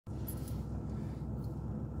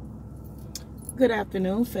Good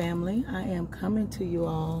afternoon, family. I am coming to you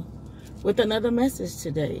all with another message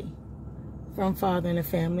today from Father and the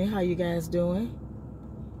Family. How you guys doing?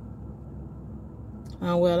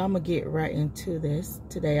 Well, I'm going to get right into this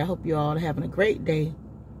today. I hope you all are having a great day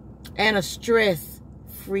and a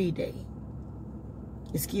stress-free day.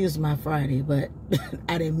 Excuse my Friday, but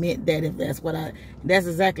I didn't mean that if that's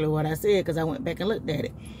exactly what I said, because I went back and looked at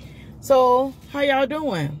it. So, how y'all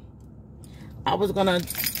doing? I was going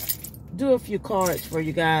to do a few cards for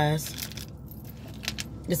you guys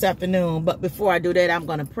this afternoon, but before I do that, I'm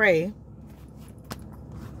going to pray.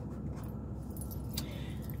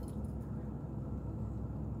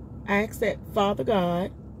 I accept Father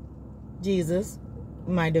God, Jesus,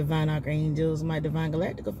 my divine archangels, my divine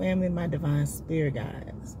galactical family, my divine spirit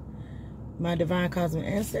guides, my divine cosmic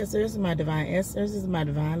ancestors, my divine ancestors, my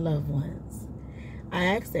divine loved ones. I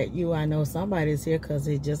ask that you, I know somebody's here because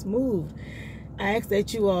it just moved. I ask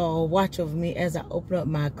that you all watch over me as I open up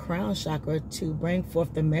my crown chakra to bring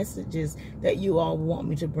forth the messages that you all want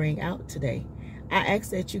me to bring out today. I ask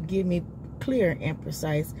that you give me clear and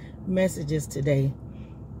precise messages today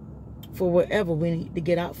for whatever we need to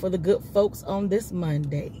get out for the good folks on this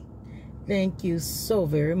Monday. Thank you so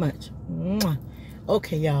very much. Mwah.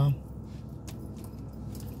 Okay, y'all.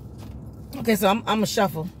 Okay, so I'm going to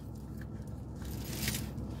shuffle.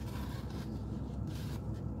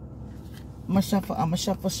 I'm gonna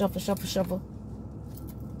shuffle.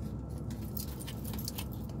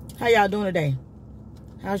 How y'all doing today?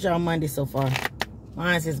 How's y'all Monday so far?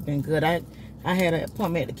 Mine has been good. I had an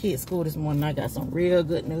appointment at the kids' school this morning. I got some real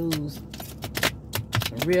good news.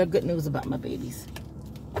 Real good news about my babies.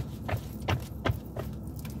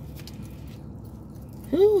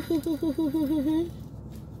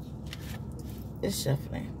 It's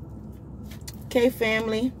shuffling. Okay,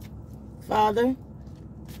 family. Father,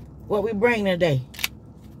 what we bring today?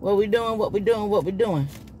 What we doing? What we doing? What we doing?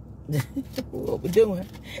 What we doing?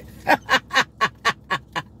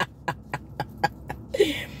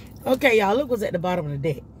 Okay, y'all, look what's at the bottom of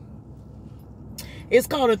the deck. It's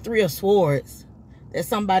called a Three of Swords. That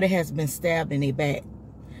somebody has been stabbed in their back.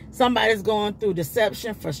 Somebody's going through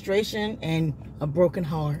deception, frustration, and a broken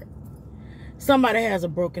heart. Somebody has a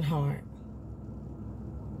broken heart.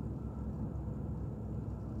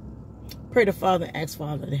 Pray to Father and ask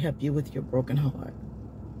Father to help you with your broken heart.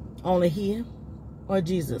 Only He or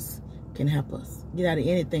Jesus can help us get out of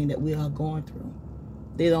anything that we are going through.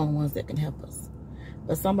 They're the only ones that can help us.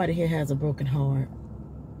 But somebody here has a broken heart.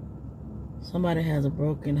 Somebody has a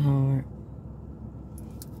broken heart.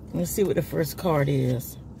 Let's see what the first card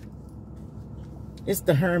is. It's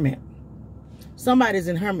the Hermit. Somebody's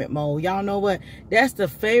in hermit mode. Y'all know what? That's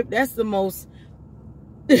the most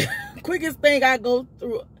quickest thing I go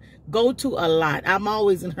to a lot. I'm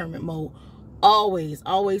always in hermit mode. Always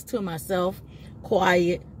to myself,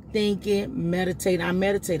 quiet, thinking, meditate. I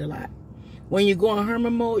meditate a lot. When you go in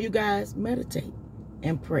hermit mode, you guys, meditate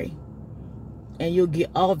and pray. And you'll get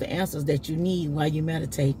all the answers that you need while you're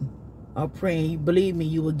meditating or praying. You believe me,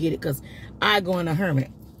 you will get it, because I go in a hermit.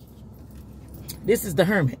 This is the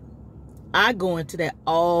Hermit. I go into that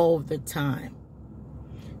all the time.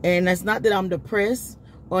 And that's not that I'm depressed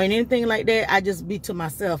or anything like that. I just be to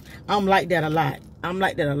myself. I'm like that a lot.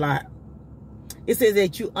 It says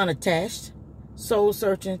that you unattached, soul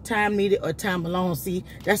searching, time needed, or time alone. See,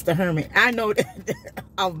 that's the Hermit. I know that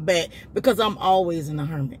I'm bad because I'm always in the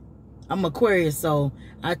Hermit. I'm Aquarius, so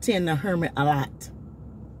I tend to hermit a lot.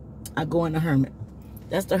 I go in the Hermit.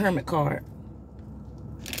 That's the Hermit card.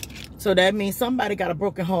 So that means somebody got a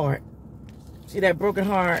broken heart. See that broken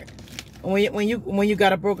heart? When you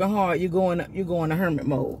got a broken heart, you go in a hermit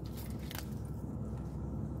mode.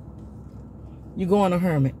 You go in a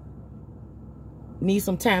hermit. Need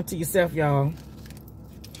some time to yourself, y'all.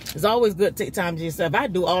 It's always good to take time to yourself. I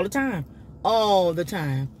do all the time. All the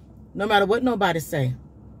time. No matter what nobody say.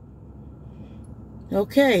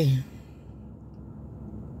 Okay.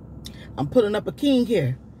 I'm putting up a king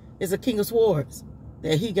here. It's a King of Swords.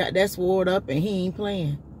 That he got that sword up and he ain't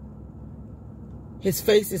playing. His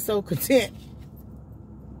face is so content.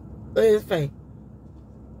 Look at his face.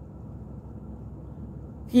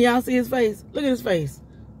 Can y'all see his face? Look at his face.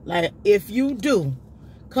 Like, if you do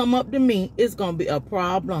come up to me, it's going to be a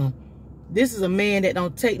problem. This is a man that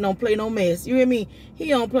don't play no mess. You hear me? He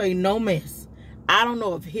don't play no mess. I don't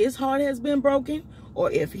know if his heart has been broken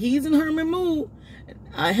or if he's in hermit mode.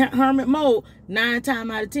 Hermit mode, 9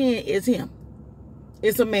 times out of 10 is him.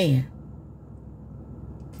 It's a man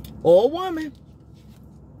or a woman.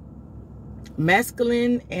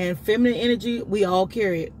 Masculine and feminine energy, we all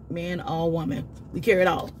carry it. Man or woman, we carry it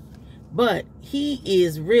all. But he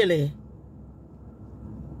is really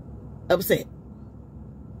upset.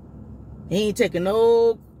 He ain't taking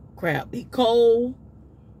no crap. He cold.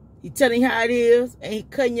 He telling you how it is, and he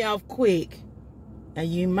cutting you off quick.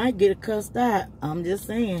 And you might get cussed out. I'm just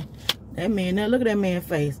saying. That man, now look at that man's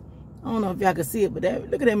face. I don't know if y'all can see it, but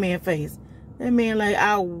look at that man's face. That man like,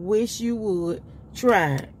 I wish you would.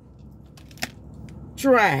 Try it.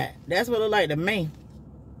 Try it. That's what it like to me.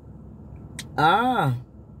 Ah.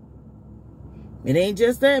 It ain't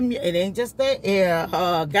just that. It ain't just that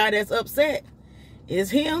guy that's upset. It's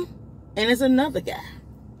him, and it's another guy.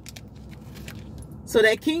 So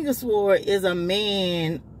that King of Swords is a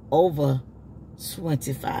man over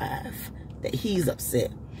 25 that he's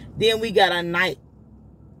upset. Then we got a Knight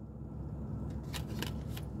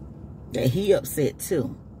that he upset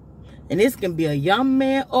too. And this can be a young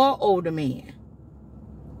man or older man.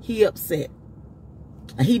 He upset.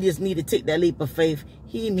 And he just need to take that leap of faith.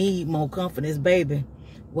 He need more confidence, baby.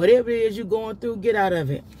 Whatever it is you're going through, get out of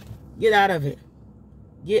it. Get out of it.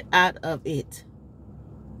 Get out of it.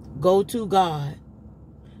 Go to God.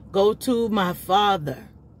 Go to my Father.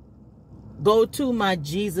 Go to my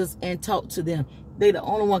Jesus and talk to them. They the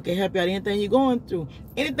only one can help you out anything you're going through.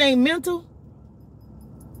 Anything mental,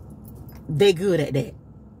 they good at that.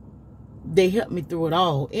 They help me through it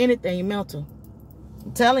all. Anything mental.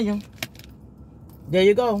 I'm telling you. There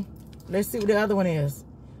you go. Let's see what the other one is.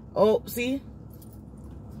 Oh, see?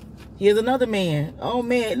 Here's another man. Oh,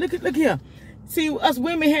 man. Look here. See, us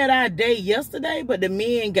women had our day yesterday, but the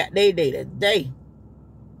men got their day today.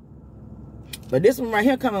 But this one right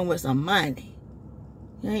here coming with some money.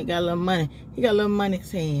 He ain't got a little money. He got a little money in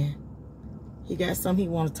his hand. He got something he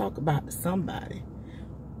want to talk about to somebody.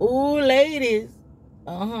 Ooh, ladies.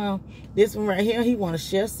 This one right here, he want to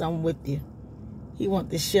share something with you. He want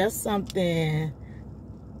to share something.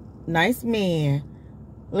 Nice man.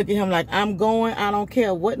 Look at him like, I'm going. I don't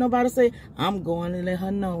care what nobody say. I'm going to let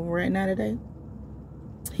her know right now today.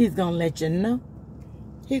 He's going to let you know.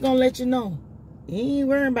 He going to let you know. He ain't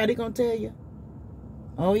worrying about it. He going to tell you.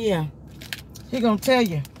 Oh, yeah. He going to tell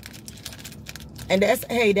you. And that's,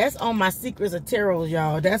 hey, that's on my Secrets of Tarot,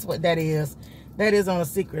 y'all. That's what that is. That is on a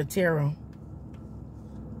Secret of Tarot.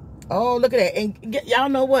 Oh, look at that. And y'all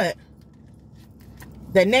know what?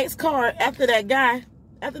 The next card after that guy,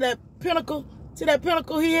 after that Pentacle, see that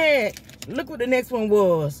Pentacle he had? Look what the next one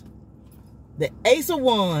was. The Ace of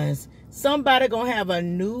Wands. Somebody gonna have a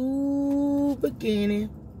new beginning.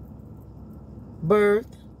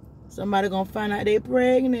 Birth. Somebody gonna find out they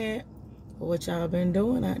pregnant. What y'all been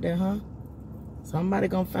doing out there, huh? Somebody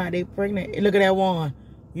gonna find they pregnant. Hey, look at that wand.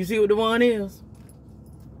 You see what the wand is?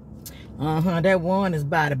 That wand is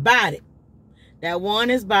body. That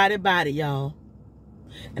wand is body, y'all.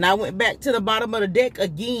 And I went back to the bottom of the deck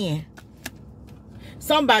again.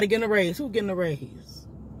 Somebody getting a raise. Who getting a raise?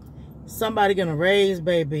 Somebody getting a raise,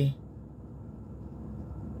 baby.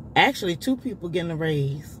 Actually, 2 people getting a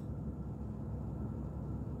raise.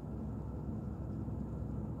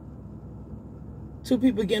 Two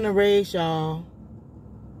people getting a raise, y'all.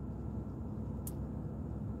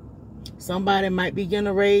 Somebody might be getting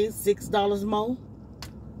a raise $6 more.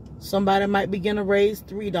 Somebody might be getting a raise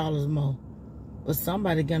 $3 more. But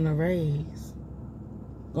somebody getting a raise.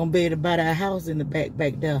 Gonna be able to buy that house in the back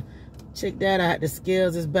there. Check that out. The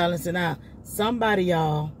scales is balancing out. Somebody,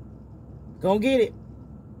 y'all, gonna get it.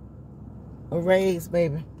 A raise,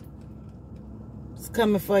 baby. It's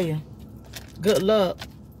coming for you. Good luck.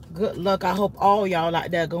 Good luck. I hope all y'all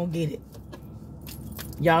out there gonna get it.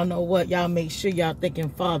 Y'all know what? Y'all make sure y'all thanking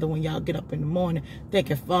Father when y'all get up in the morning.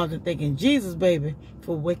 Thanking Father, thanking Jesus, baby,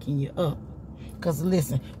 for waking you up. Because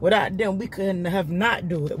listen, without them, we couldn't have not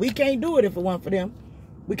do it. We can't do it if it weren't for them.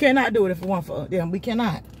 We cannot do it if it weren't for them. We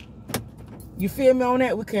cannot. You feel me on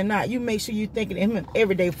that? We cannot. You make sure you thinking of him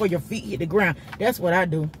every day before your feet hit the ground. That's what I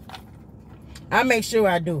do. I make sure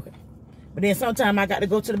I do it. But then sometimes I got to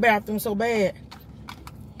go to the bathroom so bad.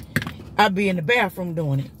 I be in the bathroom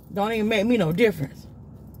doing it. Don't even make me no difference.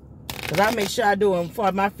 Because I make sure I do it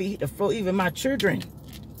before my feet hit the floor, even my children.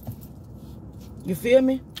 You feel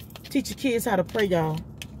me? Teach your kids how to pray, y'all.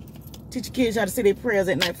 Teach your kids how to say their prayers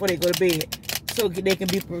at night before they go to bed. So they can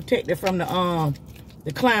be protected from the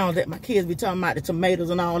clowns that my kids be talking about, the tomatoes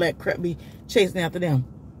and all that crap be chasing after them.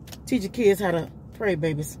 Teach your kids how to pray,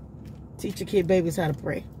 babies. Teach your kid babies how to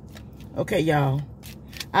pray. Okay, y'all.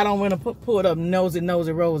 I don't want to pull it up nosy,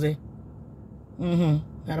 rosy.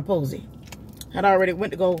 How to posy. I'd already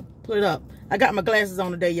went to go put it up. I got my glasses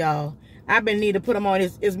on today, y'all. I've been needing to put them on.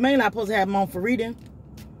 It's mainly I'm supposed to have them on for reading.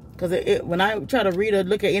 Because when I try to read or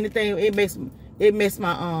look at anything, it makes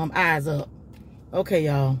my eyes up. Okay,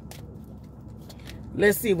 y'all.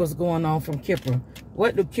 Let's see what's going on from Kipper.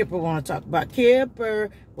 What do Kipper want to talk about? Kipper,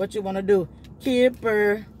 what you want to do?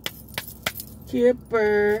 Kipper.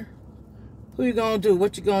 Kipper. Who you gonna do?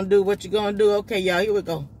 What you gonna do? What you gonna do? Okay, y'all, here we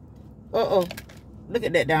go. Uh-oh. Look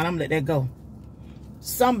at that down. I'm gonna let that go.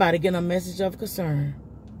 Somebody getting a message of concern.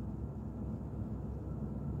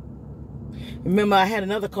 Remember, I had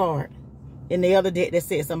another card in the other deck that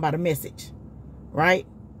said something about a message. Right?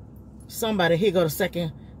 Somebody, here go the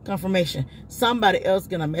second confirmation. Somebody else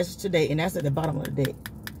getting a message today, and that's at the bottom of the deck.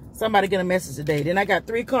 Somebody get a message today. Then I got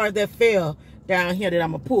 3 cards that fell down here that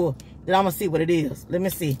I'm going to pull. Then I'm going to see what it is. Let me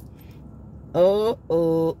see.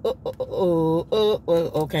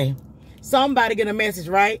 Okay. Somebody get a message,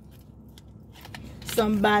 right?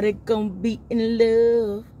 Somebody gonna be in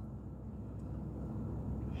love.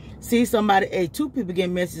 See, somebody, hey, 2 people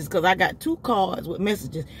getting messages because I got 2 cards with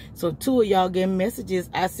messages. So 2 of y'all getting messages.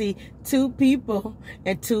 I see 2 people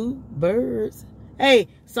and 2 birds. Hey,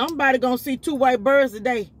 somebody gonna see 2 white birds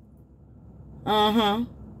today. Uh-huh.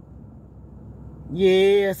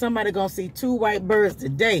 Yeah, somebody gonna see 2 white birds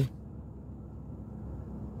today.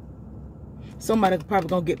 Somebody probably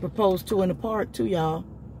gonna get proposed to in the park too, y'all.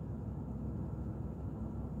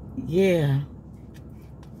 Yeah.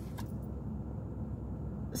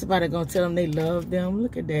 Somebody gonna tell them they love them.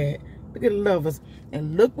 Look at that. Look at the lovers.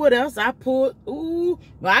 And look what else I pulled. Ooh.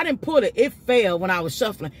 Well, I didn't pull it. It fell when I was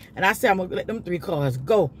shuffling. And I said I'm gonna let them 3 cards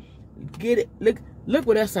go. Get it. Look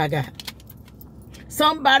what else I got.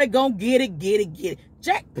 Somebody gonna get it.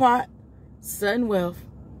 Jackpot. Sudden wealth.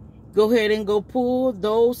 Go ahead and go pull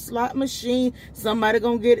those slot machines. Somebody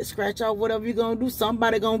gonna get it. Scratch off whatever you're gonna do.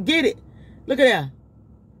 Somebody gonna get it. Look at that.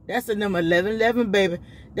 That's the number 1111, baby.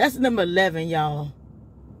 That's the number 11, y'all.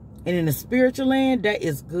 And in the spiritual land, that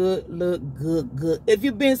is good. Look good. If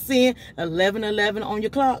you've been seeing 1111 on your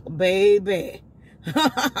clock, baby.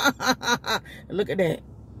 Look at that.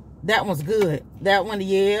 That one's good. That one,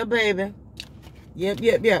 yeah, baby.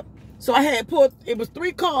 Yep. So I had pulled, it was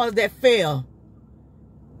 3 cards that fell.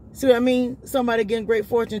 See what I mean? Somebody getting great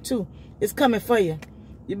fortune too. It's coming for you.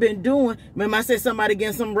 You've been doing. Remember I said somebody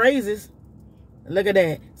getting some raises. Look at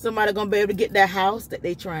that. Somebody gonna be able to get that house that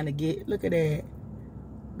they trying to get. Look at that.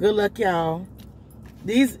 Good luck, y'all.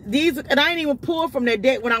 These, and I ain't even pulled from their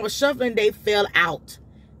deck. When I was shuffling, they fell out.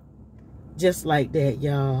 Just like that,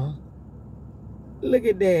 y'all. Look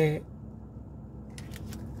at that.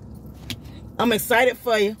 I'm excited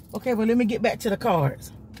for you. Okay, well, let me get back to the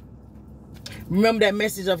cards. Remember that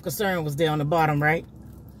message of concern was there on the bottom, right?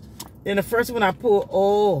 Then the first one I pulled,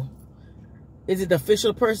 oh, is it the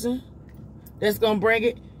official person that's going to bring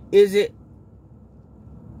it? Is it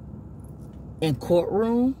in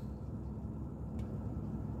courtroom?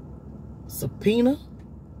 Subpoena?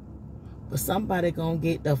 But somebody going to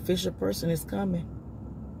get the official person is coming.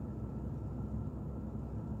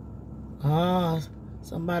 Ah,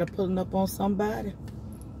 somebody pulling up on somebody.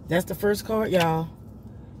 That's the first card, y'all.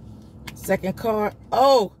 Second card.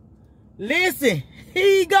 Oh, listen.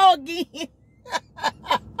 Here you go again.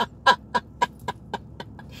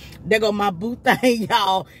 There go my boo thing,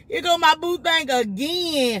 y'all. Here go my boo thing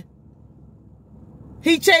again.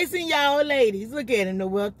 He chasing y'all ladies. Look at him, the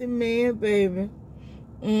wealthy man, baby.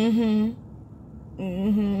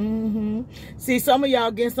 See, some of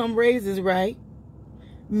y'all getting some raises, right?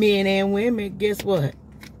 Men and women, guess what?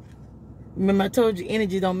 Remember I told you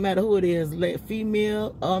energy don't matter who it is, like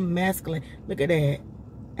female or masculine. Look at that.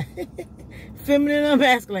 Feminine or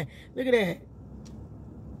masculine. Look at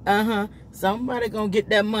that. Somebody gonna get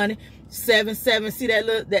that money. 7-7. See that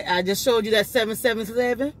look that I just showed you, that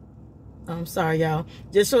 777? I'm sorry, y'all.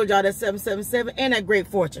 Just showed y'all that 777 and that great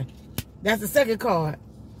fortune. That's the second card.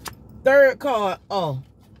 Third card. Oh.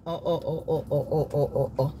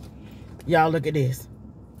 Y'all look at this.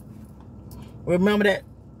 Remember that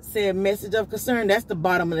said message of concern? That's the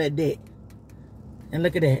bottom of that deck. And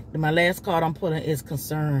look at that. My last card I'm pulling is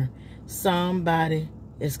concern. Somebody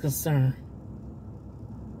is concerned.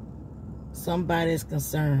 Somebody is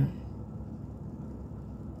concerned.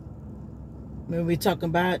 When we talking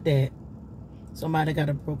about that, somebody got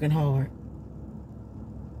a broken heart.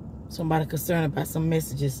 Somebody concerned about some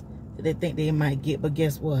messages that they think they might get. But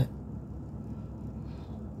guess what?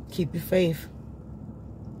 Keep your faith.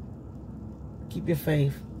 Keep your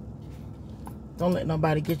faith. Don't let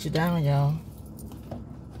nobody get you down, y'all.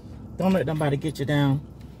 Don't let nobody get you down.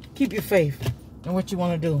 Keep your faith in what you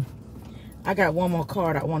want to do. I got one more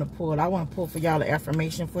card I want to pull. I want to pull for y'all an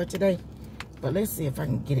affirmation for today. But let's see if I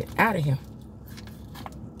can get it out of here.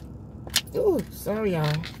 Ooh, sorry,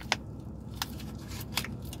 y'all.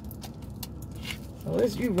 Oh,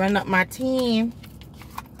 it's you running up my team.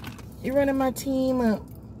 You running my team up.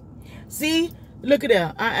 See? Look at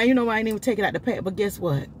that. You know I ain't even take it out the pack, but guess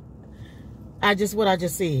what? What I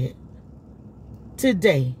just said.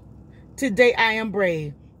 Today, Today I am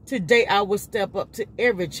brave. Today I will step up to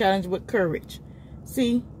every challenge with courage.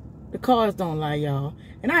 See, the cards don't lie, y'all.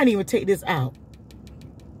 And I didn't even take this out.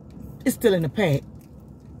 It's still in the pack.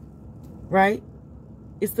 Right?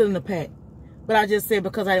 It's still in the pack. But I just said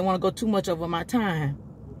because I didn't want to go too much over my time.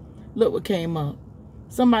 Look what came up.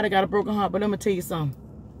 Somebody got a broken heart, but let me tell you something.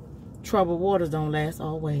 Troubled waters don't last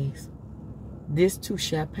always. This too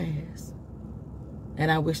shall pass.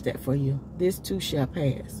 And I wish that for you. This too shall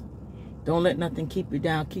pass. Don't let nothing keep you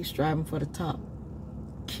down. Keep striving for the top.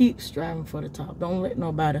 Keep striving for the top. Don't let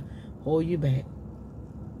nobody hold you back.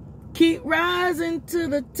 Keep rising to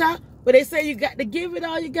the top. But they say you got to give it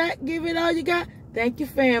all you got. Give it all you got. Thank you,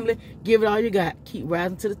 family. Give it all you got. Keep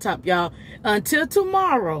rising to the top, y'all. Until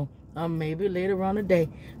tomorrow, or maybe later on today.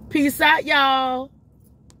 Peace out, y'all.